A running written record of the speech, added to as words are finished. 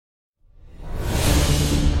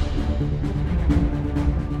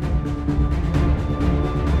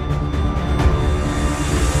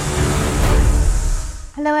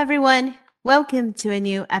Hello, everyone. Welcome to a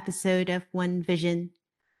new episode of One Vision.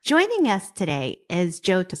 Joining us today is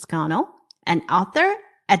Joe Toscano, an author,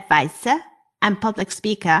 advisor, and public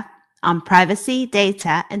speaker on privacy,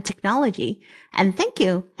 data, and technology. And thank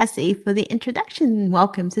you, Essie, for the introduction.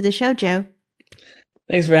 Welcome to the show, Joe.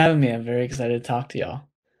 Thanks for having me. I'm very excited to talk to y'all.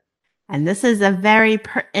 And this is a very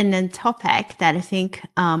pertinent topic that I think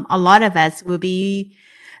a lot of us will be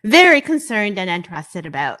very concerned and interested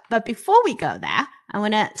about. But before we go there, I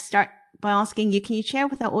want to start by asking you, can you share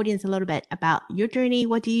with our audience a little bit about your journey?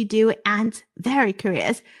 What do you do? And very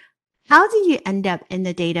curious, how do you end up in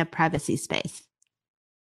the data privacy space?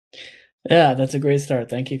 Yeah, that's a great start.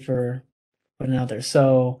 Thank you for putting it out there.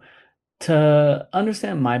 So, to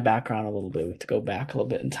understand my background a little bit, we have to go back a little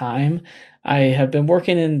bit in time. I have been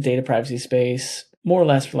working in data privacy space more or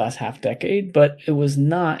less for the last half decade, but it was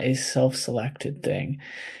not a self-selected thing.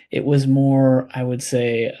 It was more, I would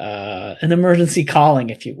say, an emergency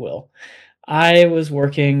calling, if you will. I was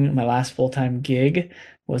working, my last full-time gig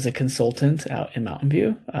was a consultant out in Mountain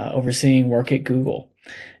View, overseeing work at Google.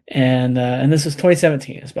 And this was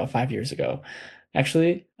 2017. It's about 5 years ago.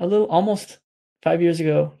 Actually, a little almost 5 years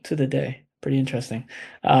ago to the day. Pretty interesting.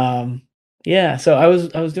 Yeah, so I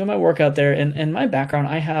was doing my work out there, and my background,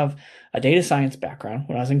 I have a data science background.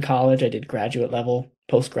 When I was in college, I did graduate level,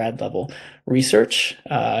 post grad level research,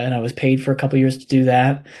 and I was paid for a couple years to do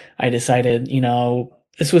that. I decided,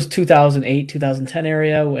 this was 2008, 2010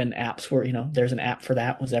 area when apps were, there's an app for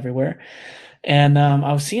that was everywhere. And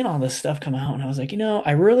I was seeing all this stuff come out, and I was like,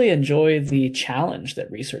 I really enjoy the challenge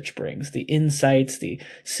that research brings, the insights, the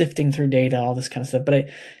sifting through data, all this kind of stuff. But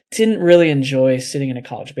I didn't really enjoy sitting in a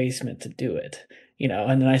college basement to do it,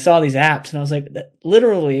 And then I saw these apps, and I was like, that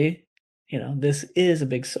literally, this is a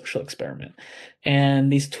big social experiment.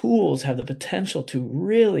 And these tools have the potential to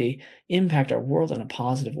really impact our world in a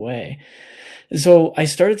positive way. So I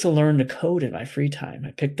started to learn to code in my free time.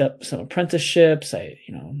 I picked up some apprenticeships. I,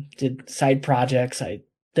 did side projects. I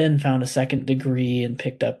then found a second degree and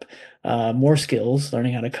picked up more skills,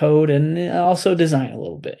 learning how to code and also design a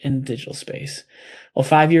little bit in digital space. Well,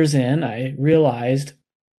 5 years in, I realized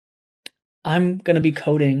I'm going to be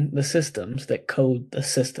coding the systems that code the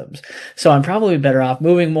systems. So I'm probably better off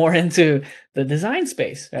moving more into the design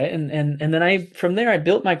space, right? And then from there I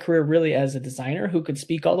built my career really as a designer who could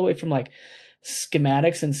speak all the way from like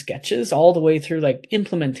schematics and sketches all the way through like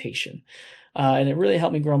implementation. And it really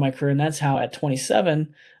helped me grow my career. And that's how at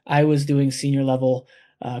 27, I was doing senior level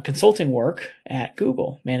consulting work at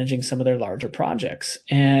Google, managing some of their larger projects.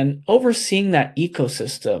 And overseeing that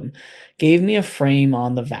ecosystem gave me a frame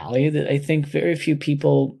on the valley that I think very few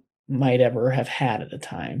people might ever have had at the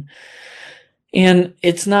time. And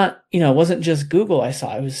it's not, it wasn't just Google I saw.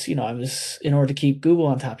 I was, in order to keep Google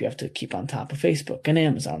on top, you have to keep on top of Facebook and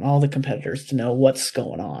Amazon, all the competitors to know what's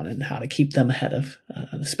going on and how to keep them ahead of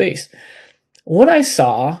the space. What I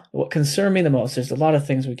saw, what concerned me the most, there's a lot of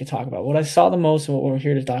things we could talk about. What I saw the most and what we're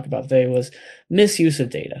here to talk about today was misuse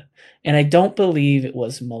of data. And I don't believe it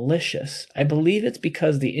was malicious. I believe it's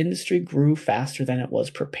because the industry grew faster than it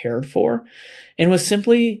was prepared for and was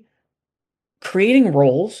simply creating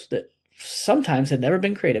roles that sometimes had never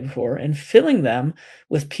been created before and filling them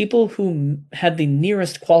with people who had the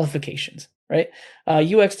nearest qualifications, right?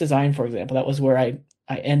 UX design, for example, that was where I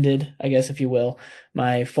ended, I guess, if you will,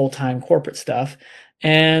 my full-time corporate stuff.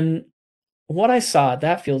 And what I saw at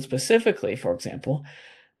that field specifically, for example,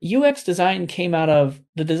 UX design came out of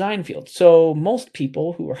the design field. So most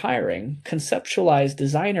people who were hiring conceptualized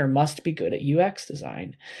designer must be good at UX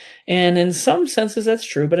design. And in some senses that's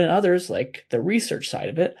true, but in others, like the research side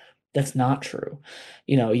of it, that's not true.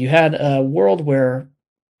 You had a world where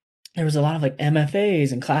there was a lot of like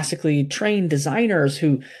MFAs and classically trained designers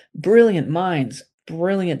who brilliant minds,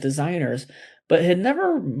 brilliant designers, but had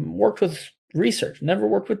never worked with research, never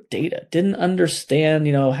worked with data, didn't understand,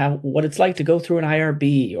 how what it's like to go through an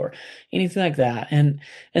IRB or anything like that. And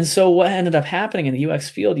so what ended up happening in the UX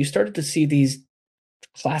field, you started to see these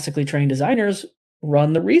classically trained designers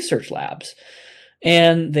run the research labs.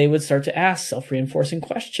 And they would start to ask self-reinforcing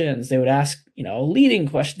questions. They would ask, leading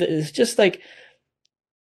questions. It's just like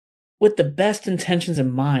with the best intentions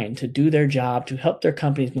in mind to do their job, to help their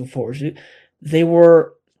companies move forward. They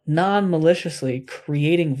were non-maliciously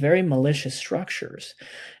creating very malicious structures.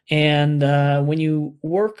 And when you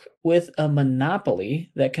work with a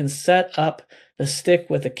monopoly that can set up the stick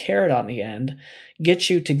with a carrot on the end, get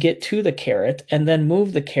you to get to the carrot and then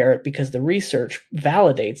move the carrot because the research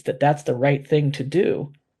validates that that's the right thing to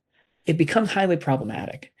do, it becomes highly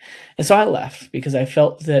problematic. And so I left because I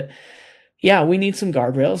felt that yeah, we need some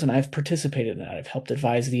guardrails, and I've participated in that. I've helped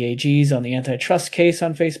advise the AGs on the antitrust case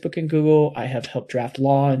on Facebook and Google. I have helped draft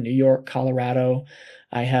law in New York, Colorado.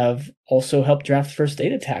 I have also helped draft first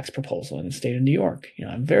data tax proposal in the state of New York.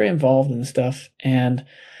 I'm very involved in this stuff, and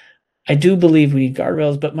I do believe we need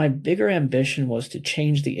guardrails, but my bigger ambition was to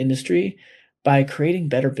change the industry by creating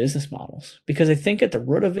better business models. Because I think at the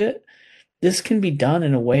root of it, this can be done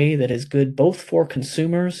in a way that is good both for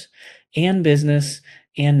consumers and business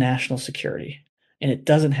and national security. And it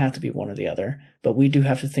doesn't have to be one or the other, but we do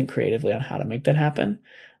have to think creatively on how to make that happen.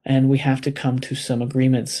 And we have to come to some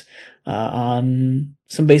agreements on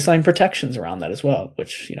some baseline protections around that as well,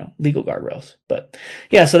 which, legal guardrails. But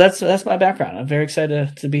yeah, so that's my background. I'm very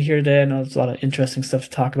excited to be here today. I know there's a lot of interesting stuff to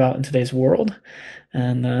talk about in today's world,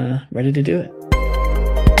 and ready to do it.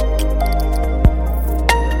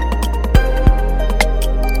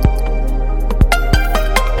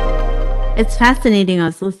 It's fascinating. I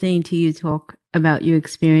was listening to you talk about your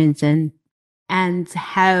experience and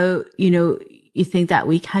how, you think that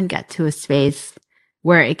we can get to a space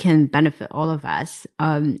where it can benefit all of us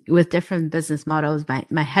with different business models.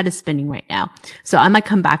 My head is spinning right now. So I might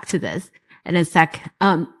come back to this in a sec.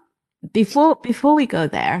 Before we go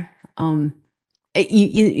there,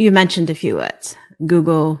 you mentioned a few words,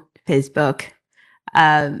 Google, Facebook.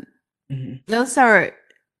 Those are,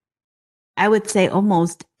 I would say,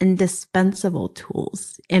 almost indispensable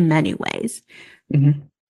tools in many ways.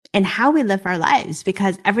 And how we live our lives,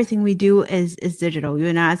 because everything we do is digital. You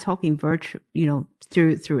and I are talking virtual,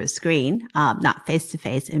 through a screen, not face to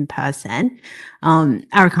face, in person.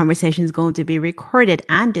 Our conversation is going to be recorded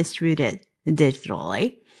and distributed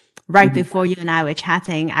digitally. Right before you and I were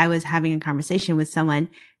chatting, I was having a conversation with someone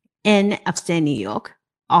in upstate New York,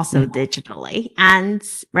 also digitally. And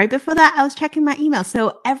right before that, I was checking my email.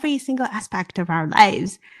 So every single aspect of our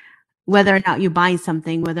lives, whether or not you're buying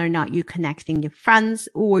something, whether or not you're connecting your friends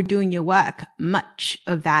or doing your work, much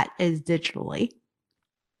of that is digitally,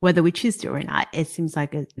 whether we choose to or not. It seems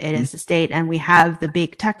like it is the state. And we have the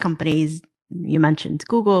big tech companies. You mentioned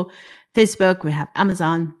Google, Facebook, we have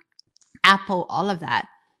Amazon, Apple, all of that.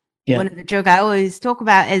 Yeah. One of the jokes I always talk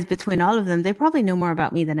about is between all of them, they probably know more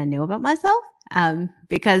about me than I know about myself,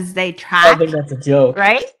 because they track. I think that's a joke.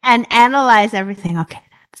 Right? And analyze everything. Okay.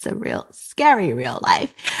 It's a real scary real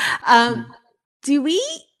life.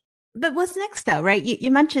 But what's next though, right? You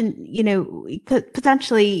mentioned, we could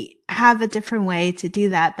potentially have a different way to do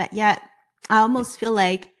that, but yet I almost feel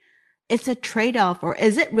like it's a trade-off, or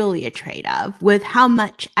is it really a trade-off with how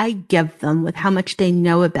much I give them, with how much they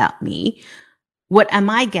know about me? What am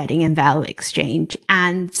I getting in value exchange?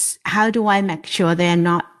 And how do I make sure they're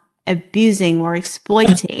not abusing or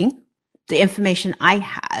exploiting the information I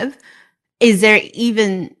have? Is there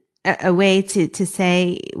even a way to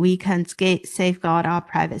say we can safeguard our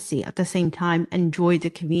privacy at the same time, enjoy the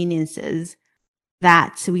conveniences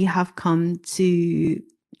that we have come to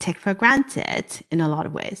take for granted in a lot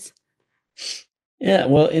of ways? Yeah,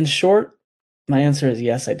 well, in short, my answer is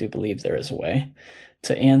yes, I do believe there is a way.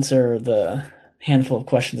 To answer the handful of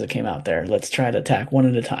questions that came out there, let's try to attack one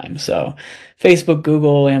at a time. So Facebook,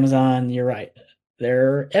 Google, Amazon, you're right.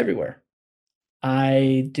 They're everywhere.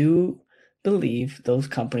 I do believe those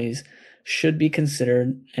companies should be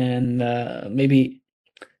considered, and maybe,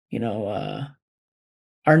 are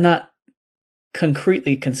not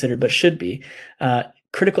concretely considered, but should be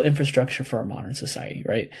critical infrastructure for our modern society,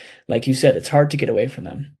 right? Like you said, it's hard to get away from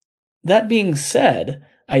them. That being said,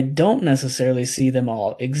 I don't necessarily see them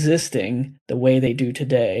all existing the way they do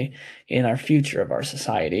today in our future of our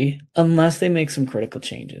society, unless they make some critical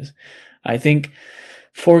changes. I think,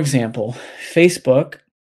 for example, Facebook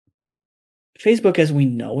as we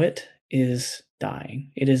know it is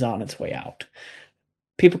dying. It is on its way out.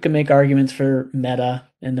 People can make arguments for Meta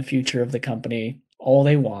and the future of the company all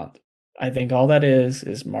they want. I think all that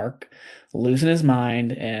is Mark losing his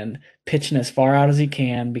mind and pitching as far out as he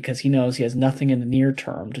can because he knows he has nothing in the near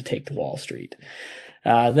term to take to Wall Street.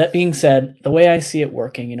 That being said, the way I see it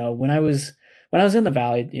working, when I was in the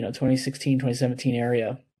Valley, 2016, 2017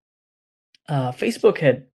 area, Facebook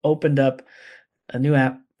had opened up a new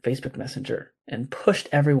app, Facebook Messenger, and pushed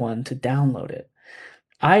everyone to download it.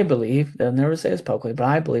 I believe, they'll never say this publicly, but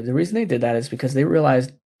I believe the reason they did that is because they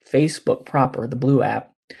realized Facebook proper, the blue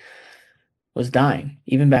app, was dying,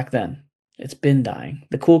 even back then. It's been dying.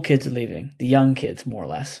 The cool kids are leaving. The young kids, more or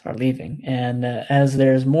less, are leaving. And as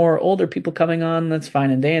there's more older people coming on, that's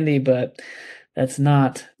fine and dandy, but that's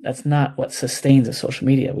not what sustains a social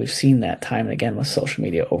media. We've seen that time and again with social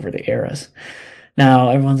media over the eras. Now,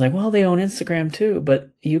 everyone's like, well, they own Instagram too, but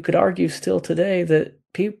you could argue still today that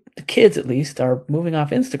the kids at least are moving off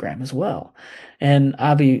Instagram as well. And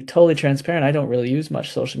I'll be totally transparent. I don't really use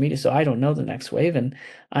much social media, so I don't know the next wave. And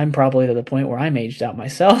I'm probably to the point where I'm aged out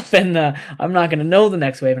myself, and I'm not going to know the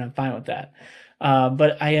next wave, and I'm fine with that.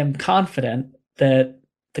 But I am confident that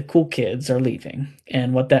the cool kids are leaving.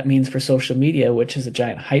 And what that means for social media, which is a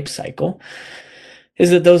giant hype cycle, is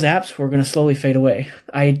that those apps were going to slowly fade away.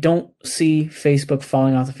 I don't see Facebook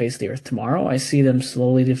falling off the face of the earth tomorrow. I see them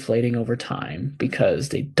slowly deflating over time because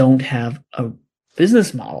they don't have a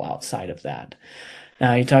business model outside of that.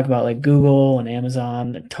 Now, you talk about like Google and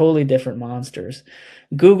Amazon, they're totally different monsters.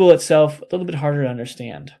 Google itself, a little bit harder to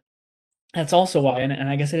understand. That's also why, and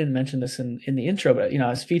I guess I didn't mention this in the intro, but I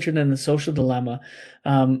was featured in the Social Dilemma.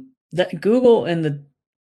 That Google and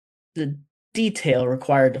the detail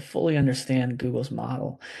required to fully understand Google's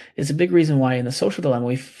model is a big reason why in the Social Dilemma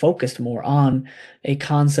we focused more on a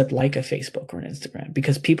concept like a Facebook or an Instagram,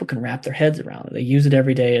 because people can wrap their heads around it. They use it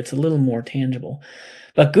every day. It's a little more tangible.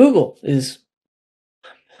 But Google is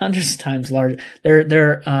hundreds of times larger.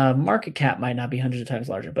 Their market cap might not be hundreds of times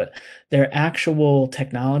larger, but their actual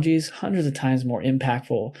technologies hundreds of times more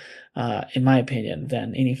impactful, in my opinion,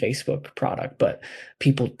 than any Facebook product. But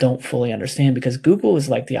people don't fully understand because Google is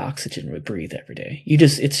like the oxygen we breathe every day.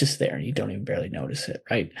 It's just there, and you don't even barely notice it,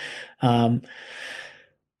 right? That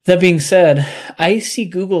being said, I see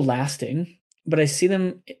Google lasting, but I see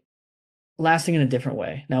them lasting in a different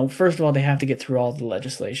way. Now, first of all, they have to get through all the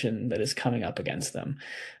legislation that is coming up against them.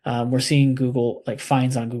 We're seeing Google, like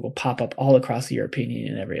fines on Google, pop up all across the European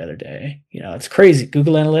Union every other day. It's crazy.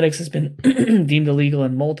 Google Analytics has been deemed illegal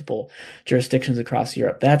in multiple jurisdictions across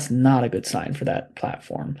Europe. That's not a good sign for that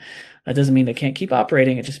platform. That doesn't mean they can't keep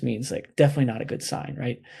operating. It just means like definitely not a good sign,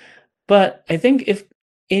 right? But I think if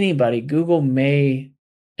anybody, Google may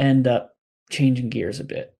end up changing gears a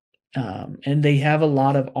bit. And they have a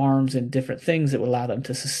lot of arms and different things that would allow them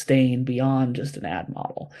to sustain beyond just an ad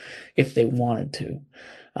model if they wanted to.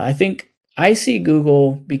 I think I see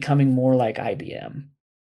Google becoming more like IBM.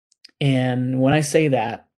 And when I say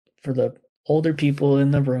that, for the older people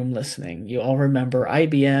in the room listening, you all remember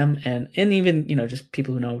IBM and even, just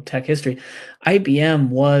people who know tech history, IBM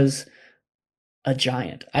was a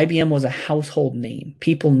giant. IBM was a household name.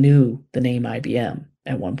 People knew the name IBM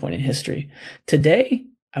at one point in history. Today,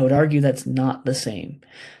 I would argue that's not the same.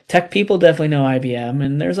 Tech people definitely know IBM,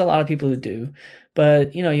 and there's a lot of people who do.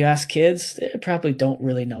 But, you ask kids, they probably don't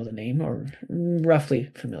really know the name or roughly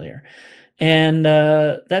familiar. And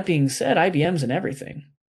that being said, IBM's in everything,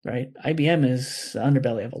 right? IBM is the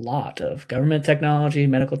underbelly of a lot of government technology,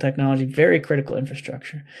 medical technology, very critical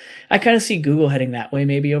infrastructure. I kind of see Google heading that way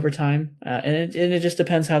maybe over time. And it just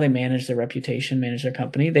depends how they manage their reputation, manage their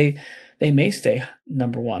company. They may stay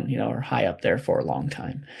number one, or high up there for a long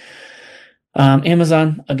time.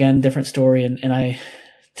 Amazon, again, different story. And I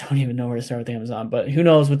don't even know where to start with Amazon, but who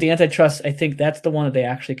knows? With the antitrust, I think that's the one that they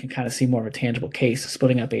actually can kind of see more of a tangible case,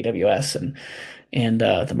 splitting up AWS and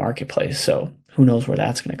the marketplace. So who knows where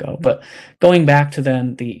that's going to go? But going back to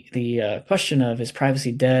then the question of, is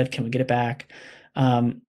privacy dead? Can we get it back?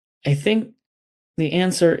 I think the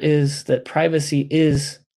answer is that privacy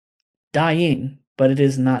is dying, but it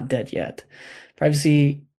is not dead yet.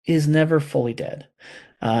 Privacy is never fully dead,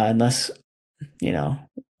 unless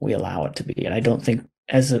we allow it to be. And I don't think,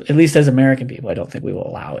 at least as American people, I don't think we will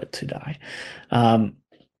allow it to die.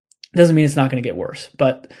 Doesn't mean it's not going to get worse,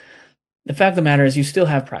 but the fact of the matter is you still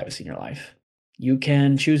have privacy in your life. You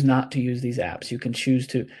can choose not to use these apps. You can choose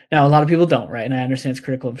to. Now, a lot of people don't, right? And I understand it's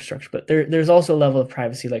critical infrastructure, but there's also a level of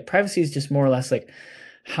privacy. Like privacy is just more or less like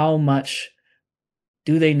how much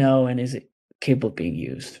do they know and is it capable of being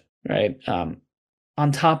used, right?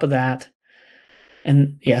 On top of that,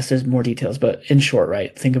 and yes, there's more details, but in short,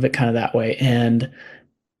 right, think of it kind of that way. And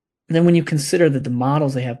then when you consider that the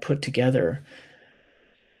models they have put together,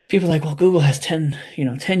 people are like, well, Google has 10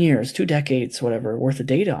 years, 2 decades, whatever, worth of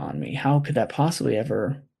data on me. How could that possibly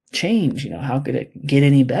ever change? How could it get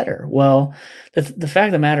any better? Well, the fact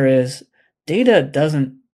of the matter is data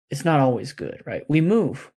it's not always good, right? We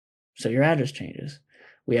move, so your address changes.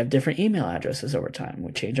 We have different email addresses over time.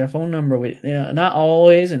 We change our phone number. Not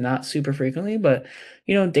always and not super frequently, but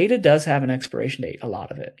data does have an expiration date. A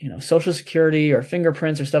lot of it, Social Security or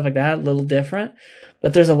fingerprints or stuff like that, a little different.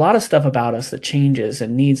 But there's a lot of stuff about us that changes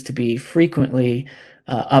and needs to be frequently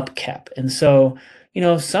upkept. And so,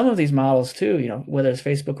 some of these models too, whether it's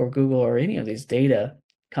Facebook or Google or any of these data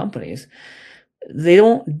companies, they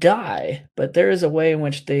don't die, but there is a way in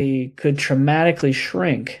which they could dramatically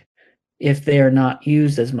shrink if they are not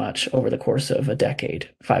used as much over the course of a decade,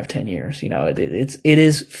 5, 10 years. It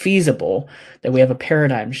is feasible that we have a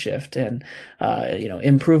paradigm shift and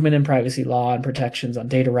improvement in privacy law and protections on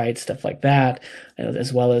data rights, stuff like that,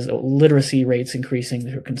 as well as literacy rates increasing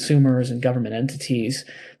through consumers and government entities.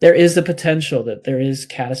 There is the potential that there is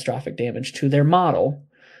catastrophic damage to their model,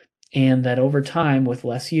 and that over time, with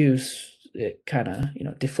less use, it kind of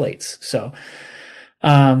deflates. So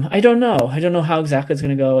I don't know how exactly it's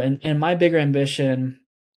going to go. And my bigger ambition,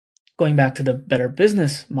 going back to the Better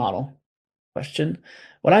Business Model question,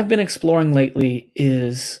 what I've been exploring lately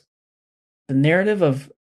is the narrative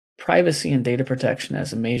of privacy and data protection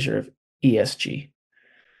as a measure of ESG.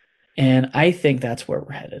 And I think that's where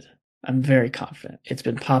we're headed. I'm very confident. It's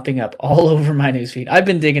been popping up all over my newsfeed. I've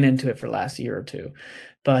been digging into it for the last year or two,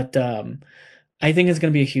 but I think it's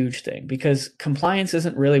going to be a huge thing because compliance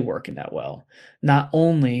isn't really working that well. Not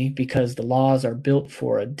only because the laws are built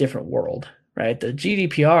for a different world, right? The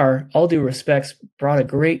GDPR, all due respects, brought a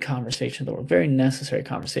great conversation, though, a very necessary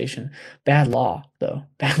conversation. Bad law, though.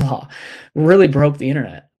 Bad law really broke the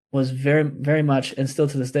internet. Was very, very much, and still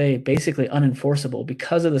to this day, basically unenforceable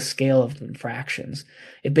because of the scale of the infractions.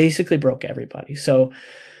 It basically broke everybody. So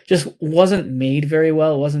just wasn't made very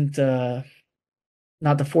well. It wasn't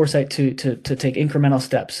not the foresight to take incremental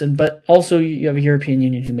steps. But also you have a European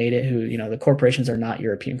Union who made it, who, the corporations are not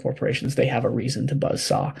European corporations. They have a reason to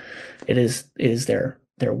buzzsaw. It is their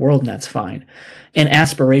world, and that's fine. And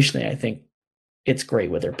aspirationally, I think it's great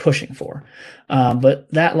what they're pushing for. But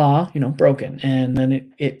that law, broken. And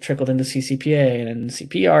then it trickled into CCPA and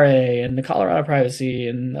CPRA and the Colorado Privacy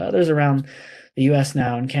and others around the US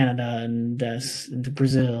now, and Canada and into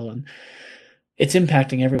Brazil, and it's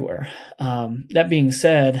impacting everywhere. That being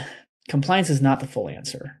said, compliance is not the full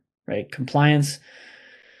answer, right? Compliance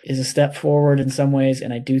is a step forward in some ways,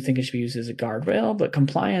 and I do think it should be used as a guardrail, but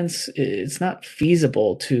compliance, it's not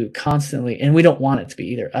feasible to constantly, and we don't want it to be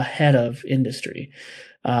either, ahead of industry.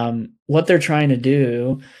 What they're trying to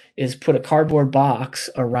do is put a cardboard box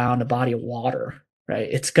around a body of water, right?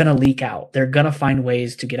 It's going to leak out. They're going to find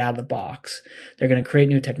ways to get out of the box. They're going to create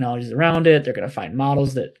new technologies around it. They're going to find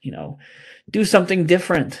models that, do something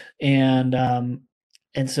different. And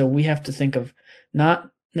so we have to think of not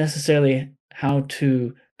necessarily how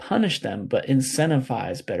to punish them, but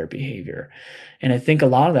incentivize better behavior. And I think a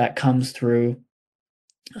lot of that comes through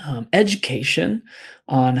education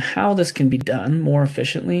on how this can be done more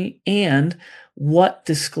efficiently and what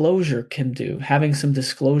disclosure can do. Having some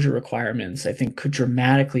disclosure requirements, I think, could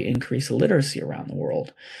dramatically increase literacy around the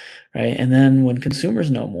world, right? And then when consumers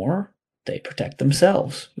know more, they protect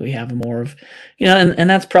themselves. We have more of, and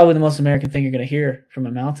that's probably the most American thing you're going to hear from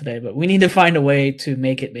my mouth today, but we need to find a way to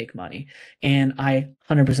make it make money. And I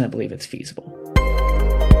 100% believe it's feasible.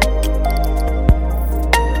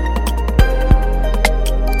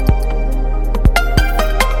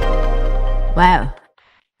 Wow.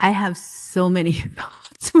 I have so many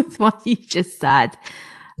thoughts with what you just said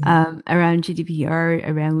around GDPR,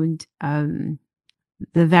 around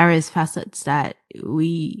the various facets that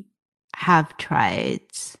we have tried,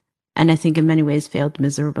 and I think in many ways failed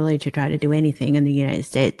miserably to try to do anything in the United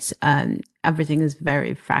States. Everything is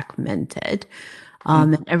very fragmented.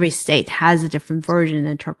 And every state has a different version and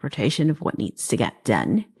interpretation of what needs to get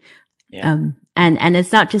done. Yeah. And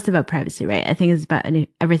it's not just about privacy, right? I think it's about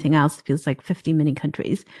everything else. It feels like 50 mini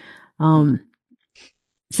countries. So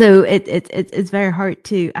it's very hard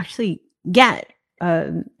to actually get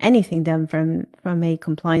anything done from a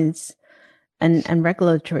compliance and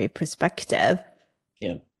regulatory perspective.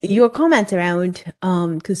 Yeah. Your comment around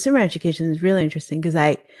consumer education is really interesting because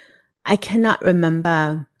I cannot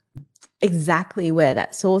remember exactly where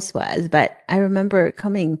that source was, but I remember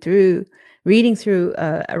reading through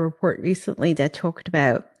a report recently that talked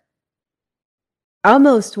about,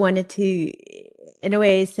 almost wanted to, in a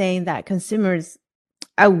way, saying that consumers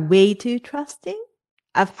are way too trusting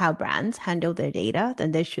of how brands handle their data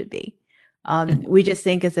than they should be. We just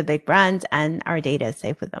think it's a big brand and our data is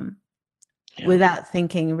safe with them, without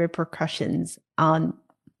thinking repercussions on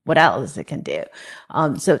what else it can do.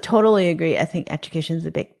 So totally agree. I think education is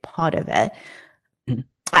a big part of it.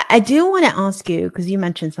 I do want to ask you, because you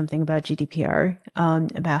mentioned something about GDPR,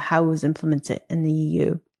 about how it was implemented in the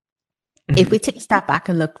EU. If we take a step back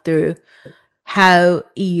and look through how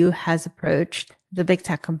EU has approached the big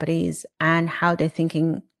tech companies and how they're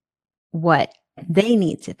thinking what they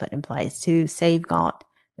need to put in place to safeguard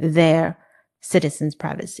their citizens'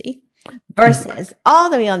 privacy, versus all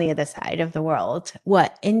the way on the other side of the world,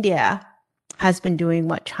 what India has been doing,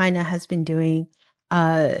 what China has been doing,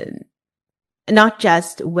 not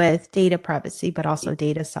just with data privacy, but also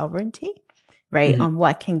data sovereignty, right? On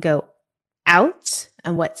what can go out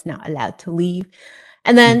and what's not allowed to leave.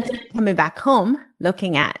 And then coming back home,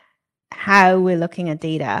 looking at how we're looking at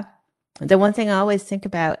data, the one thing I always think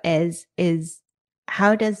about is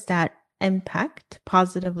how does that impact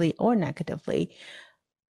positively or negatively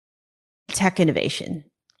tech innovation?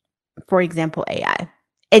 For example, AI.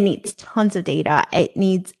 It needs tons of data. It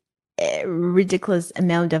needs a ridiculous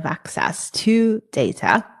amount of access to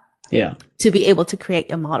data. Yeah. To be able to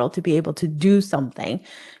create a model, to be able to do something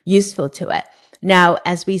useful to it. Now,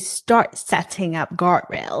 as we start setting up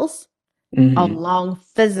guardrails along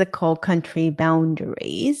physical country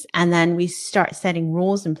boundaries, and then we start setting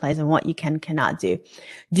rules in place on what you can cannot do,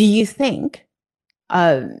 do you think,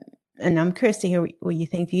 and I'm curious to hear what you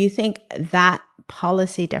think, do you think that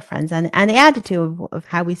policy difference and the attitude of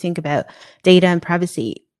how we think about data and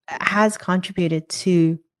privacy has contributed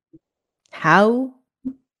to how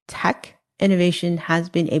tech innovation has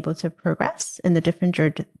been able to progress in the different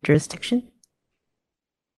jurisdiction?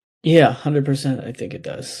 Yeah, 100%. I think it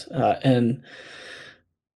does. And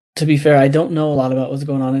to be fair, I don't know a lot about what's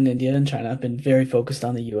going on in India and China. I've been very focused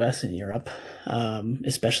on the US and Europe,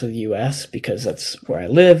 especially the US, because that's where I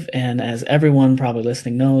live. And as everyone probably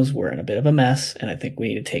listening knows, we're in a bit of a mess. And I think we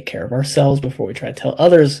need to take care of ourselves before we try to tell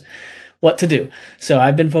others what to do. So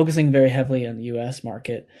I've been focusing very heavily on the US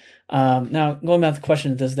market. Now, going back to the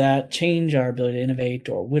question, does that change our ability to innovate,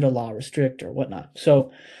 or would a law restrict or whatnot?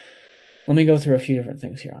 So let me go through a few different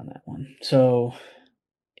things here on that one. So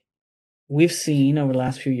we've seen over the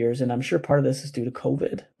last few years, and I'm sure part of this is due to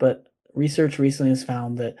COVID, but research recently has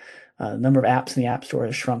found that the number of apps in the App Store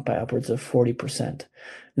has shrunk by upwards of 40%.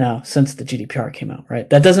 Now, since the GDPR came out, right?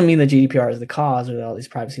 That doesn't mean that GDPR is the cause, or that all these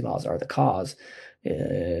privacy laws are the cause.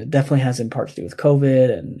 It definitely has in part to do with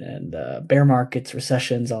COVID and bear markets,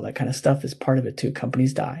 recessions, all that kind of stuff is part of it too.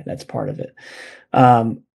 Companies die. That's part of it.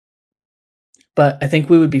 But I think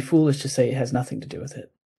we would be foolish to say it has nothing to do with it,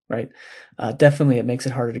 right? Definitely, it makes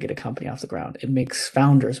it harder to get a company off the ground. It makes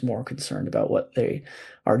founders more concerned about what they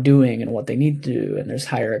are doing and what they need to do, and there's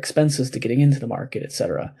higher expenses to getting into the market,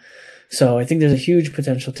 etc. So I think there's a huge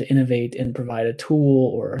potential to innovate and provide a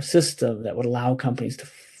tool or a system that would allow companies to,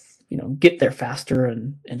 get there faster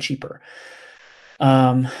and cheaper.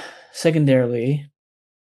 Secondarily,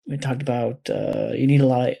 we talked about you need a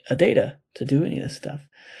lot of data to do any of this stuff.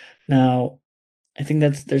 Now, I think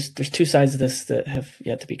there's two sides of this that have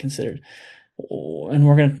yet to be considered, and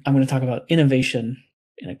I'm gonna talk about innovation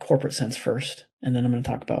in a corporate sense first, and then I'm gonna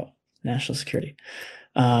talk about national security.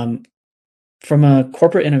 From a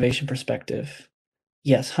corporate innovation perspective,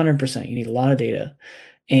 yes, 100%, you need a lot of data,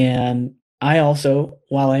 and I also,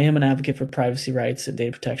 while I am an advocate for privacy rights and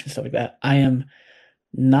data protection stuff like that, I am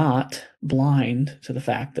not blind to the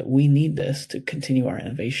fact that we need this to continue our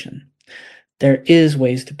innovation. There is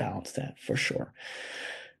ways to balance that for sure.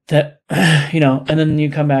 That, and then you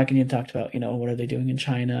come back and you talked about, what are they doing in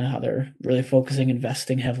China, how they're really focusing,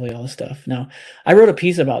 investing heavily, all this stuff. Now, I wrote a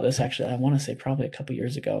piece about this, actually, I want to say probably a couple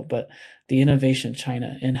years ago, but the innovation in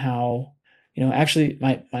China and how, actually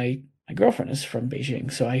my girlfriend is from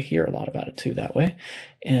Beijing, so I hear a lot about it too that way,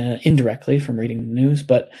 indirectly from reading the news.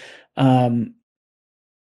 But China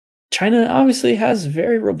obviously has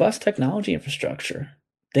very robust technology infrastructure.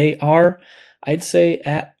 They are, I'd say,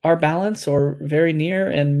 at our balance or very near,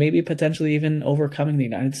 and maybe potentially even overcoming the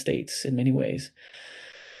United States in many ways.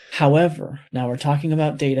 However, now we're talking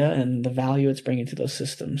about data and the value it's bringing to those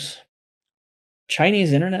systems.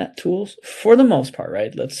 Chinese internet tools, for the most part,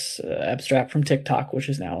 right? Let's abstract from TikTok, which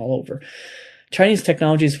is now all over. Chinese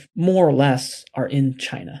technologies, more or less, are in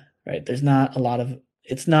China, right? There's not a lot of,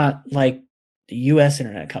 it's not like the US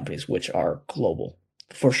internet companies, which are global,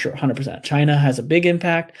 for sure, 100%. China has a big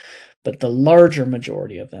impact, but the larger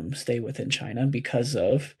majority of them stay within China because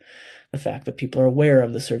of the fact that people are aware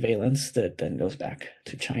of the surveillance that then goes back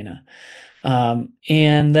to China.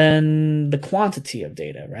 And then the quantity of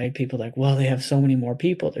data, right? People are like, well, they have so many more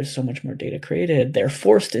people. There's so much more data created. They're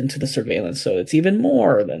forced into the surveillance. So it's even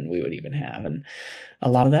more than we would even have. And a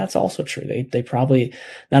lot of that's also true. They probably,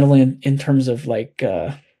 not only in terms of like,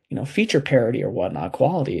 feature parity or whatnot,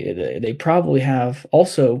 quality, they probably have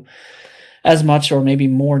also as much or maybe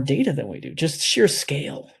more data than we do, just sheer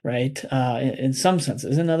scale, right? In some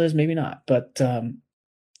senses, in others, maybe not. But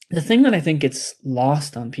the thing that I think gets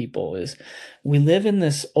lost on people is we live in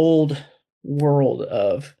this old world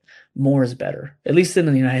of more is better, at least in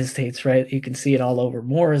the United States, right? You can see it all over.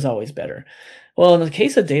 More is always better. Well, in the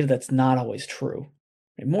case of data, that's not always true.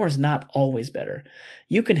 Right? More is not always better.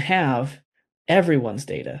 You can have everyone's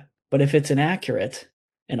data, but if it's inaccurate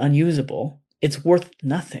and unusable, it's worth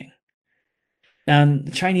nothing. Now, in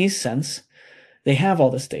the Chinese sense, they have all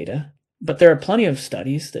this data. But there are plenty of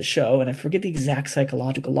studies that show, and I forget the exact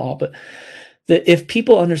psychological law, but that if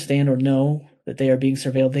people understand or know that they are being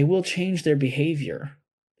surveilled, they will change their behavior.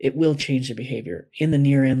 It will change their behavior in the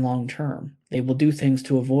near and long term. They will do things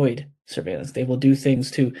to avoid surveillance. They will do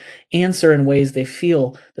things to answer in ways they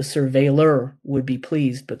feel the surveiller would be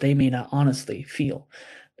pleased, but they may not honestly feel.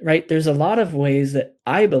 Right? There's a lot of ways that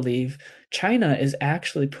I believe China is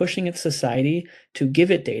actually pushing its society to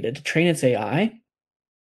give it data, to train its AI,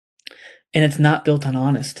 and it's not built on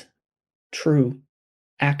honest, true,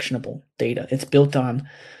 actionable data. It's built on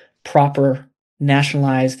proper,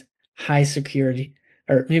 nationalized, high security,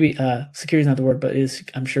 or maybe security is not the word, but it is,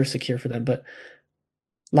 I'm sure, secure for them, but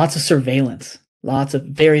lots of surveillance, lots of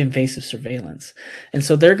very invasive surveillance. And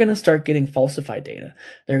so they're going to start getting falsified data.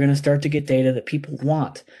 They're going to start to get data that people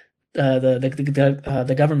want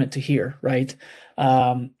the government to hear, right?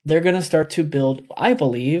 They're going to start to build, I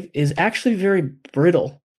believe, is actually very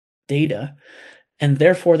brittle data, and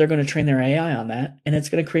therefore they're going to train their AI on that, and it's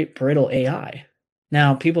going to create brittle AI.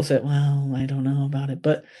 Now, people say, well, I don't know about it,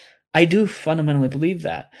 but I do fundamentally believe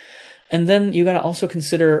that. And then you got to also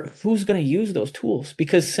consider who's going to use those tools,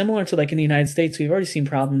 because similar to like in the United States, we've already seen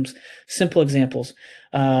problems. Simple examples: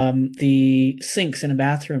 the sinks in a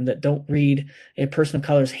bathroom that don't read a person of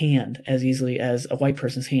color's hand as easily as a white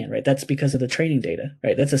person's hand, right? That's because of the training data,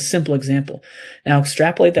 right? That's a simple example. Now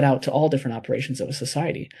extrapolate that out to all different operations of a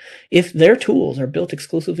society. If their tools are built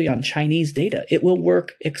exclusively on Chinese data, it will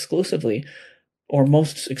work exclusively or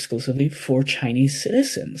most exclusively for Chinese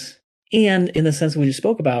citizens. And in the sense we just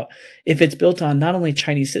spoke about, if it's built on not only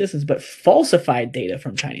Chinese citizens, but falsified data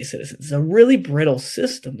from Chinese citizens, it's a really brittle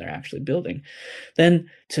system they're actually building. Then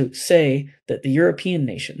to say that the European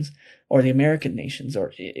nations or the American nations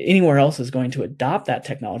or anywhere else is going to adopt that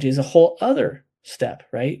technology is a whole other step,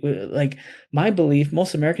 right? Like my belief,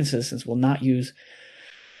 most American citizens will not use,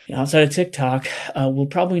 outside of TikTok, will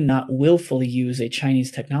probably not willfully use a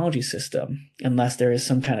Chinese technology system unless there is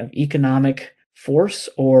some kind of economic force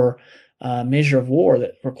or measure of war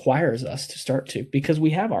that requires us to start to, because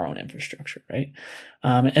we have our own infrastructure, right?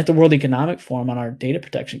 At the World Economic Forum on our data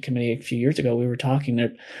protection committee a few years ago, we were talking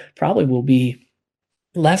that probably will be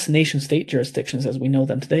less nation-state jurisdictions as we know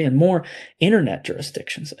them today and more internet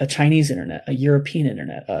jurisdictions, a Chinese internet, a European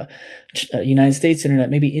internet, a United States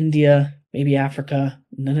internet, maybe India, maybe Africa,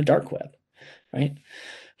 and then a dark web, right?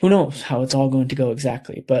 Who knows how it's all going to go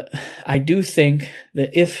exactly. But I do think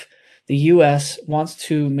that if the US wants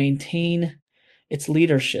to maintain its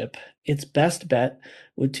leadership, its best bet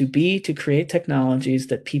would to create technologies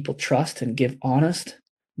that people trust and give honest,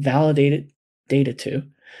 validated data to,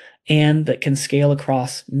 and that can scale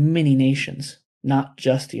across many nations, not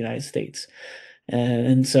just the United States.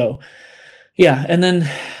 And so, yeah. And then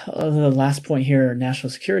the last point here, national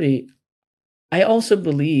security. I also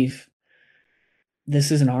believe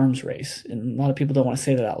this is an arms race, and a lot of people don't want to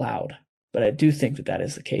say that out loud, but I do think that that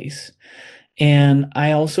is the case. And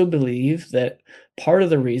I also believe that part of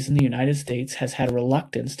the reason the United States has had a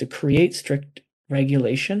reluctance to create strict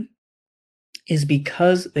regulation is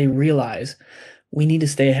because they realize we need to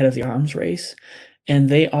stay ahead of the arms race, and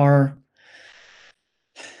they are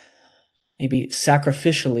maybe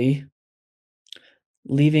sacrificially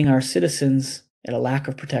leaving our citizens at a lack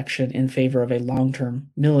of protection in favor of a long-term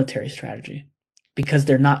military strategy because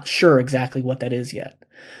they're not sure exactly what that is yet.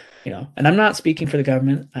 And I'm not speaking for the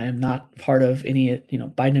government. I am not part of any,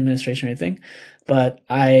 Biden administration or anything, but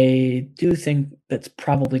I do think that's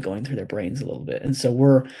probably going through their brains a little bit. And so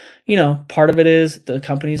we're, part of it is the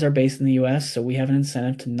companies are based in the US, so we have an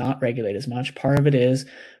incentive to not regulate as much. Part of it is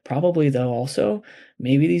probably, though, also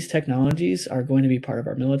maybe these technologies are going to be part of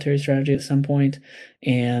our military strategy at some point,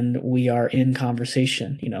 and we are in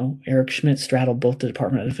conversation. Eric Schmidt straddled both the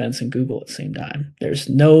Department of Defense and Google at the same time. There's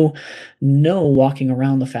no walking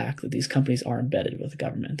around the fact that these companies are embedded with the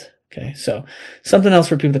government. Okay, so something else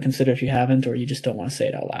for people to consider if you haven't, or you just don't want to say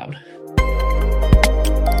it out loud.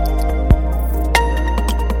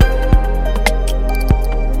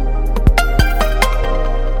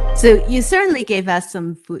 So you certainly gave us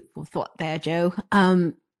some food for thought there, Joe.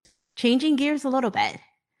 Changing gears a little bit,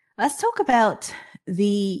 let's talk about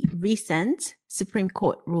the recent Supreme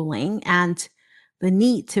Court ruling and the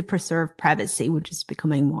need to preserve privacy, which is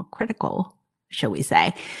becoming more critical, shall we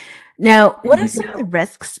say. Now, what are some of the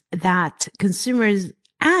risks that consumers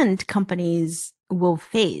and companies will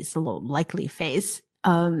likely face?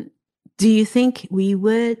 Do you think we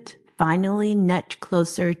would finally nudge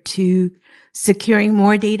closer to securing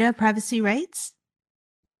more data privacy rights?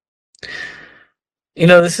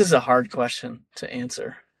 This is a hard question to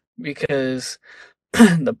answer because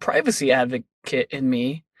the privacy advocate in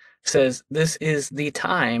me says this is the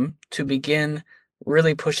time to begin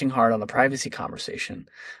really pushing hard on the privacy conversation.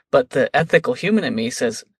 But the ethical human in me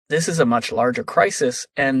says this is a much larger crisis,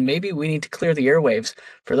 and maybe we need to clear the airwaves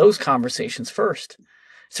for those conversations first.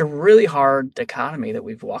 It's a really hard dichotomy that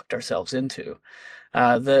we've walked ourselves into.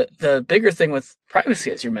 The bigger thing with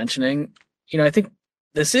privacy, as you're mentioning, I think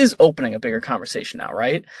this is opening a bigger conversation now,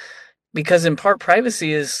 right? Because in part,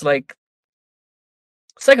 privacy is like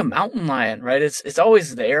it's like a mountain lion, right? It's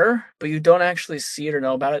always there, but you don't actually see it or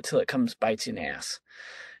know about it till it comes bites you in the ass.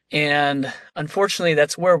 And unfortunately,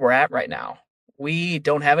 that's where we're at right now. We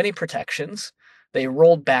don't have any protections. They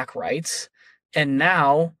rolled back rights, and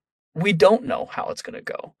now we don't know how it's going to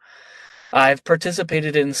go. I've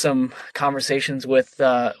participated in some conversations with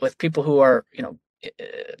people who are,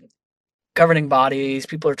 governing bodies.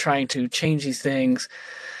 People are trying to change these things.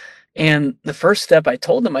 And the first step I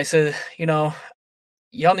told them, I said,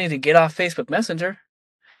 y'all need to get off Facebook Messenger.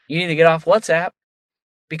 You need to get off WhatsApp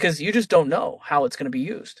because you just don't know how it's going to be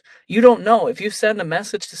used. You don't know if you send a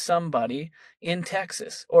message to somebody in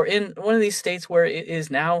Texas or in one of these states where it is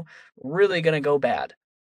now really going to go bad.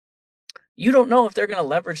 You don't know if they're going to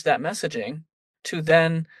leverage that messaging to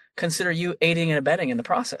then consider you aiding and abetting in the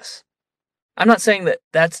process. I'm not saying that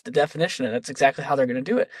that's the definition and that's exactly how they're going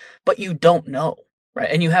to do it, but you don't know, right?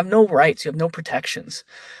 And you have no rights, you have no protections,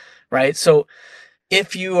 right? So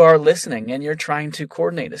if you are listening and you're trying to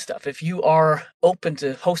coordinate this stuff, if you are open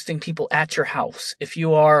to hosting people at your house, if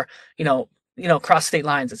you are, cross state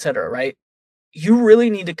lines, et cetera, right? You really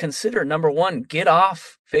need to consider, number one, get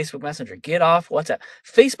off Facebook Messenger, get off WhatsApp.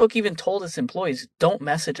 Facebook even told its employees, don't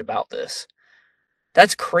message about this.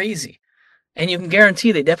 That's crazy. And you can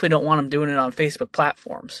guarantee they definitely don't want them doing it on Facebook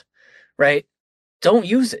platforms, right? Don't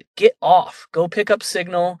use it. Get off. Go pick up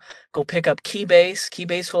Signal. Go pick up Keybase.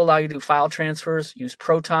 Keybase will allow you to do file transfers. Use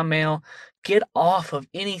Proton Mail. Get off of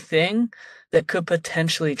anything that could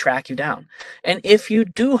potentially track you down. And if you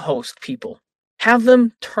do host people, have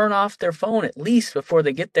them turn off their phone at least before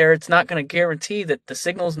they get there. It's not going to guarantee that the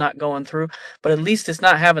signal's not going through, but at least it's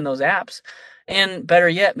not having those apps. And better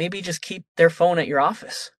yet, maybe just keep their phone at your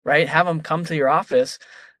office, right? Have them come to your office,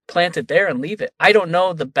 plant it there and leave it. I don't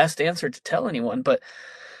know the best answer to tell anyone, but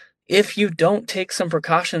if you don't take some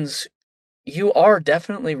precautions, you are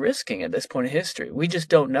definitely risking at this point in history. We just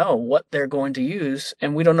don't know what they're going to use,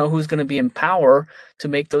 and we don't know who's going to be in power to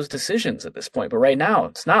make those decisions at this point. But right now,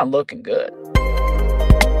 it's not looking good.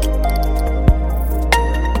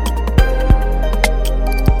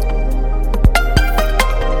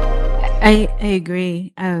 I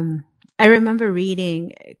agree. I remember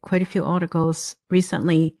reading quite a few articles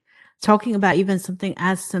recently talking about even something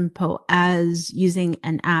as simple as using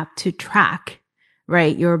an app to track,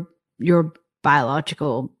 right, your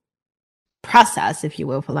biological process, if you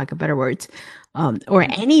will, for lack of better words, or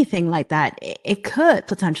anything like that. It could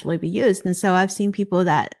potentially be used. And so I've seen people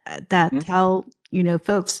that tell,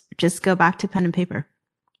 folks, just go back to pen and paper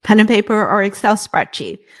or Excel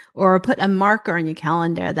spreadsheet, or put a marker on your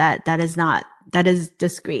calendar that is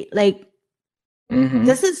discrete. Like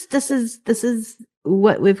this is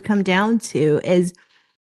what we've come down to is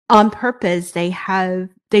on purpose. They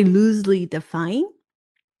loosely define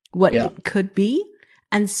what it could be.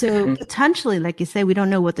 And so potentially, like you say, we don't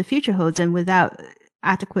know what the future holds. And without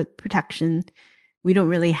adequate protection, we don't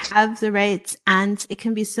really have the rights, and it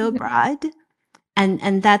can be so broad.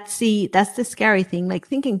 And that's the scary thing. Like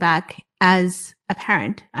thinking back as a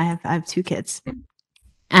parent, I have two kids,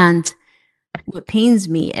 and what pains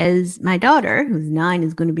me is my daughter, who's 9,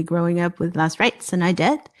 is going to be growing up with less rights than I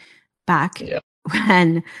did back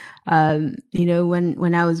when,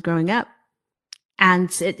 when I was growing up,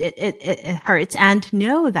 and it hurts. And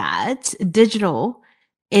know that digital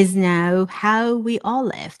is now how we all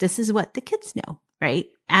live. This is what the kids know, right?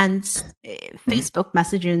 And Facebook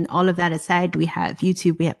messaging, all of that aside, we have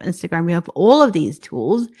YouTube, we have Instagram, we have all of these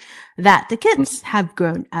tools that the kids have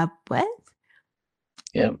grown up with.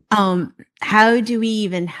 Yeah. How do we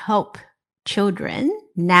even help children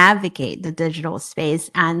navigate the digital space?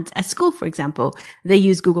 And at school, for example, they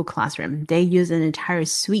use Google Classroom. They use an entire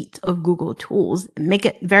suite of Google tools, make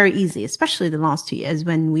it very easy, especially the last 2 years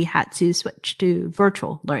when we had to switch to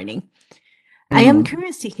virtual learning. I am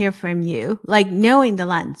curious to hear from you, like knowing the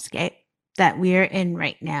landscape that we're in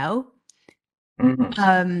right now,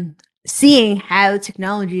 seeing how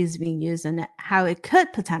technology is being used and how it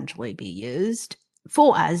could potentially be used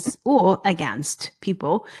for us or against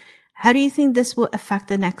people. How do you think this will affect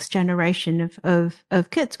the next generation of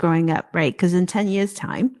kids growing up, right? Because in 10 years'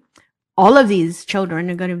 time, all of these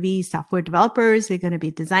children are going to be software developers, they're going to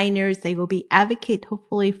be designers, they will be advocate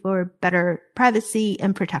hopefully for better privacy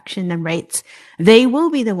and protection and rights. They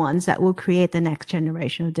will be the ones that will create the next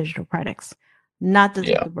generation of digital products, not the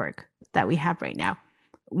Yeah, Zuckerberg that we have right now.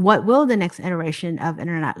 What will the next iteration of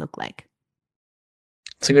internet look like?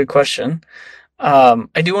 it's a good question.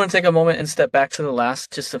 I do want to take a moment and step back to the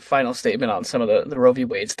last, just a final statement on some of the Roe v.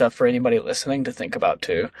 Wade stuff for anybody listening to think about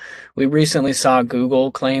too. We recently saw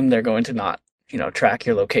Google claim they're going to not, track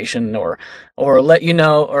your location or let you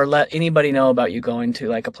know or let anybody know about you going to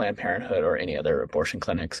like a Planned Parenthood or any other abortion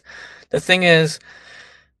clinics. The thing is,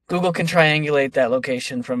 Google can triangulate that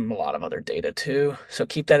location from a lot of other data too. So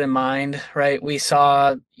keep that in mind, right? We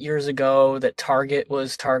saw years ago that Target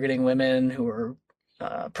was targeting women who were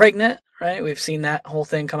pregnant, right? We've seen that whole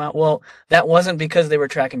thing come out. Well, that wasn't because they were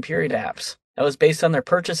tracking period apps. That was based on their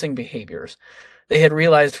purchasing behaviors. They had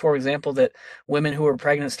realized, for example, that women who were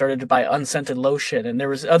pregnant started to buy unscented lotion, and there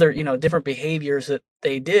was other, different behaviors that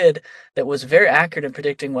they did that was very accurate in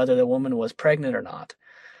predicting whether the woman was pregnant or not.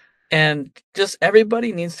 And just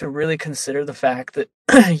everybody needs to really consider the fact that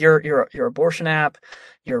your abortion app,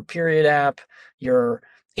 your period app, your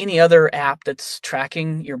any other app that's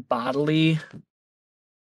tracking your bodily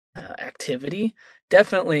activity,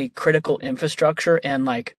 definitely critical infrastructure and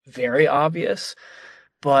like very obvious.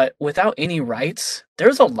 But without any rights,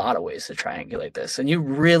 there's a lot of ways to triangulate this. And you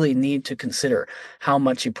really need to consider how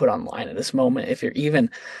much you put online at this moment. If you're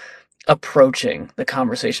even approaching the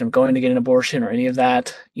conversation of going to get an abortion or any of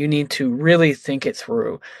that, you need to really think it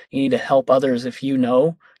through. You need to help others if you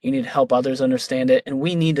know. You need to help others understand it. And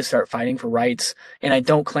we need to start fighting for rights. And I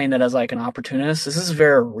don't claim that as like an opportunist. This is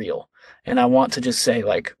very real. And I want to just say,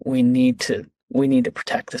 like, we need to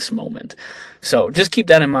protect this moment. So just keep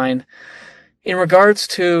that in mind. In regards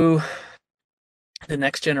to the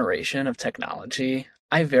next generation of technology,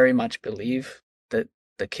 I very much believe that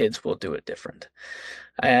the kids will do it different.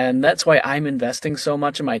 And that's why I'm investing so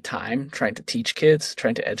much of my time trying to teach kids,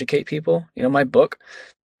 trying to educate people. My book,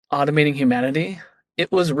 Automating Humanity,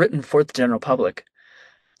 it was written for the general public.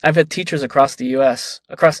 I've had teachers across the US,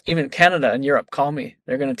 across even Canada and Europe call me.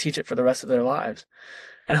 They're going to teach it for the rest of their lives.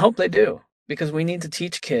 And I hope they do, because we need to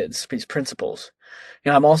teach kids these principles.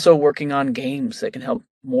 I'm also working on games that can help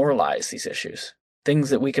moralize these issues, things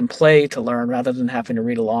that we can play to learn rather than having to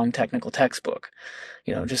read a long technical textbook.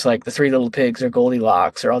 Just like the Three Little Pigs or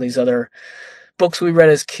Goldilocks or all these other books we read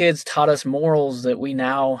as kids taught us morals that we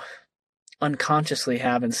now unconsciously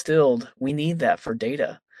have instilled. We need that for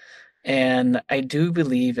data. And I do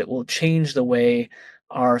believe it will change the way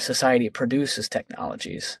our society produces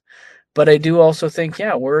technologies. But I do also think,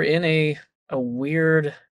 yeah, we're in a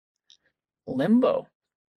weird limbo.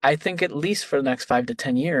 I think at least for the next 5 to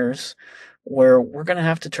 10 years, where we're going to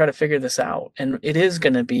have to try to figure this out. And it is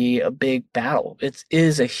going to be a big battle. It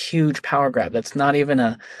is a huge power grab. That's not even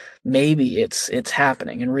a maybe, it's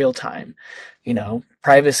happening in real time.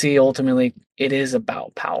 Privacy, ultimately, it is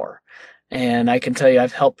about power. And I can tell you,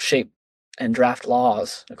 I've helped shape and draft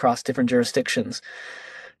laws across different jurisdictions.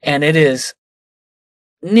 And it is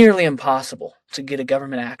nearly impossible to get a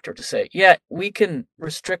government actor to say, yeah, we can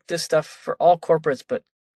restrict this stuff for all corporates, but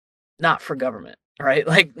not for government, right?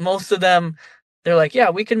 Like most of them, they're like, yeah,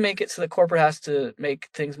 we can make it so the corporate has to make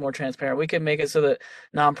things more transparent. We can make it so that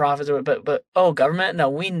nonprofits are, but oh, government, no,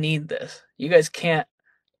 we need this. You guys can't.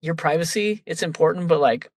 Your privacy, it's important, but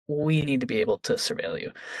like we need to be able to surveil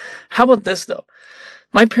you. How about this though?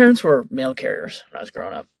 My parents were mail carriers when I was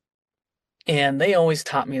growing up, and they always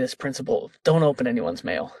taught me this principle: don't open anyone's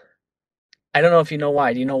mail. I don't know if you know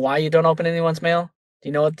why. Do you know why you don't open anyone's mail? Do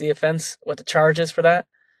you know what the charge is for that?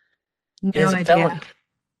 It No is a felony. idea.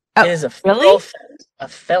 Oh, It is a federal really? offense, a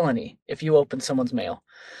felony if you open someone's mail.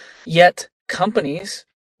 Yet companies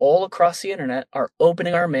all across the internet are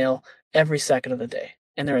opening our mail every second of the day,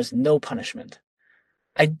 and there is no punishment.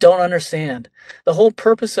 I don't understand. The whole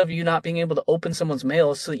purpose of you not being able to open someone's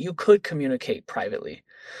mail is so that you could communicate privately.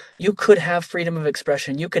 You could have freedom of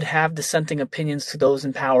expression. You could have dissenting opinions to those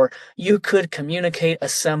in power. You could communicate,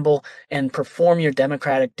 assemble, and perform your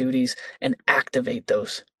democratic duties and activate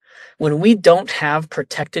those. When we don't have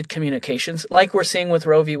protected communications, like we're seeing with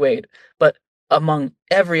Roe v. Wade, but among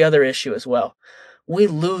every other issue as well, we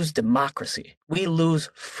lose democracy. We lose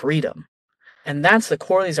freedom. And that's the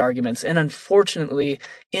core of these arguments. And unfortunately,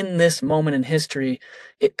 in this moment in history,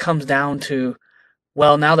 it comes down to,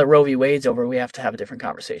 well, now that Roe v. Wade's over, we have to have a different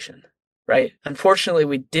conversation, right? Unfortunately,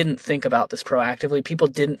 we didn't think about this proactively. People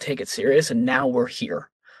didn't take it serious, and now we're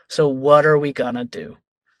here. So what are we gonna do,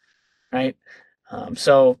 right?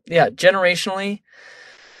 So yeah, generationally,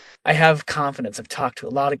 I have confidence. I've talked to a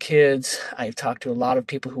lot of kids. I've talked to a lot of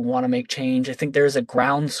people who want to make change. I think there's a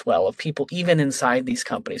groundswell of people, even inside these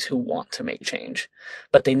companies, who want to make change,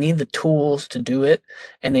 but they need the tools to do it,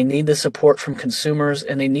 and they need the support from consumers,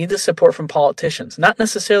 and they need the support from politicians. Not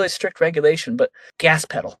necessarily strict regulation, but gas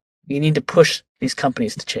pedal. You need to push these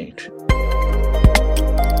companies to change.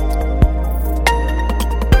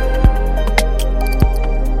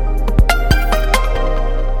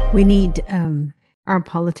 We need our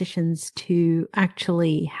politicians to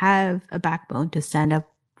actually have a backbone to stand up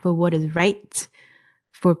for what is right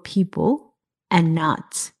for people and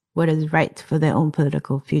not what is right for their own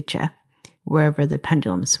political future, wherever the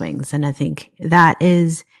pendulum swings. And I think that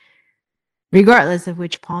is, regardless of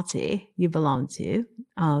which party you belong to,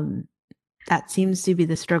 that seems to be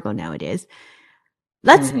the struggle nowadays.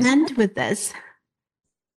 Let's end with this.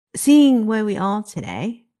 Seeing where we are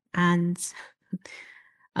today, and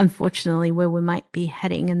unfortunately where we might be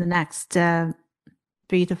heading in the next 3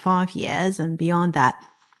 to 5 years and beyond that,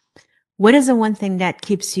 what is the one thing that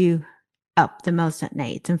keeps you up the most at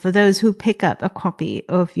night? And for those who pick up a copy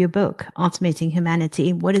of your book, Automating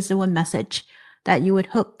Humanity, what is the one message that you would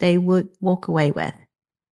hope they would walk away with?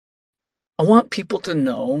 I want people to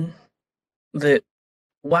know that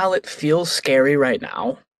while it feels scary right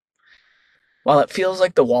now, while it feels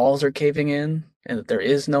like the walls are caving in and that there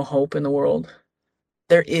is no hope in the world,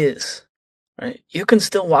 there is, right? You can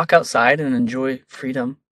still walk outside and enjoy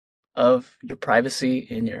freedom of your privacy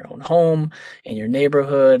in your own home, in your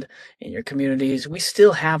neighborhood, in your communities. We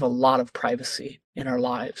still have a lot of privacy in our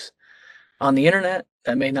lives. On the internet,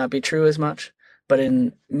 that may not be true as much, but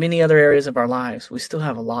in many other areas of our lives, we still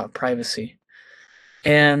have a lot of privacy.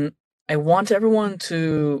 And I want everyone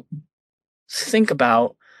to think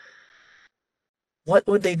about, what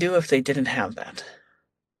would they do if they didn't have that?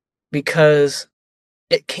 Because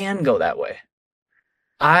it can go that way.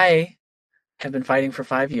 I have been fighting for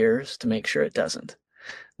 5 years to make sure it doesn't.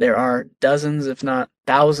 There are dozens, if not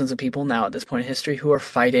thousands of people now at this point in history who are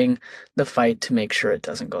fighting the fight to make sure it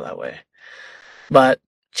doesn't go that way. But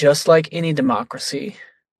just like any democracy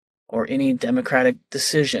or any democratic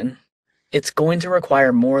decision, it's going to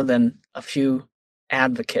require more than a few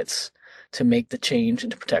advocates to make the change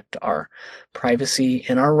and to protect our privacy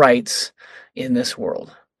and our rights in this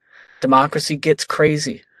world. Democracy gets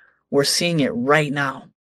crazy. We're seeing it right now,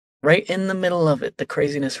 right in the middle of it, the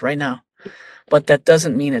craziness right now. But that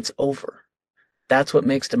doesn't mean it's over. That's what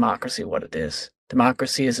makes democracy what it is.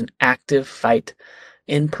 Democracy is an active fight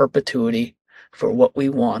in perpetuity for what we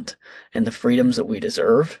want and the freedoms that we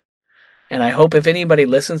deserve. And I hope if anybody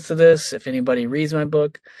listens to this, if anybody reads my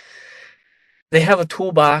book, they have a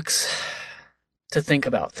toolbox to think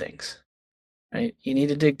about things, right? You need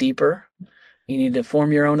to dig deeper. You need to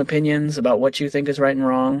form your own opinions about what you think is right and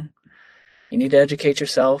wrong. You need to educate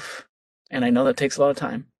yourself. And I know that takes a lot of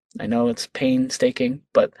time. I know it's painstaking,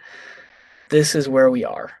 but this is where we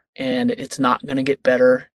are. And it's not going to get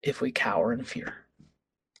better if we cower in fear.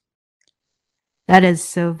 That is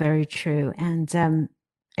so very true. And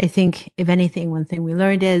I think, if anything, one thing we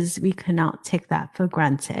learned is we cannot take that for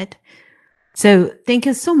granted. So thank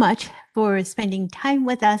you so much for spending time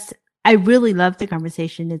with us. I really love the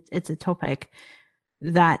conversation. It's a topic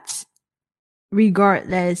that,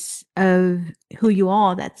 regardless of who you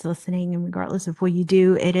are that's listening and regardless of what you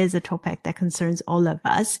do, it is a topic that concerns all of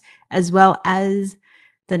us, as well as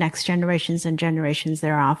the next generations and generations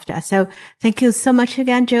thereafter. So thank you so much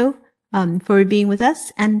again, Joe, for being with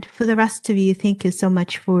us. And for the rest of you, thank you so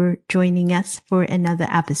much for joining us for another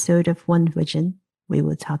episode of One Vision. We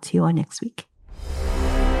will talk to you all next week.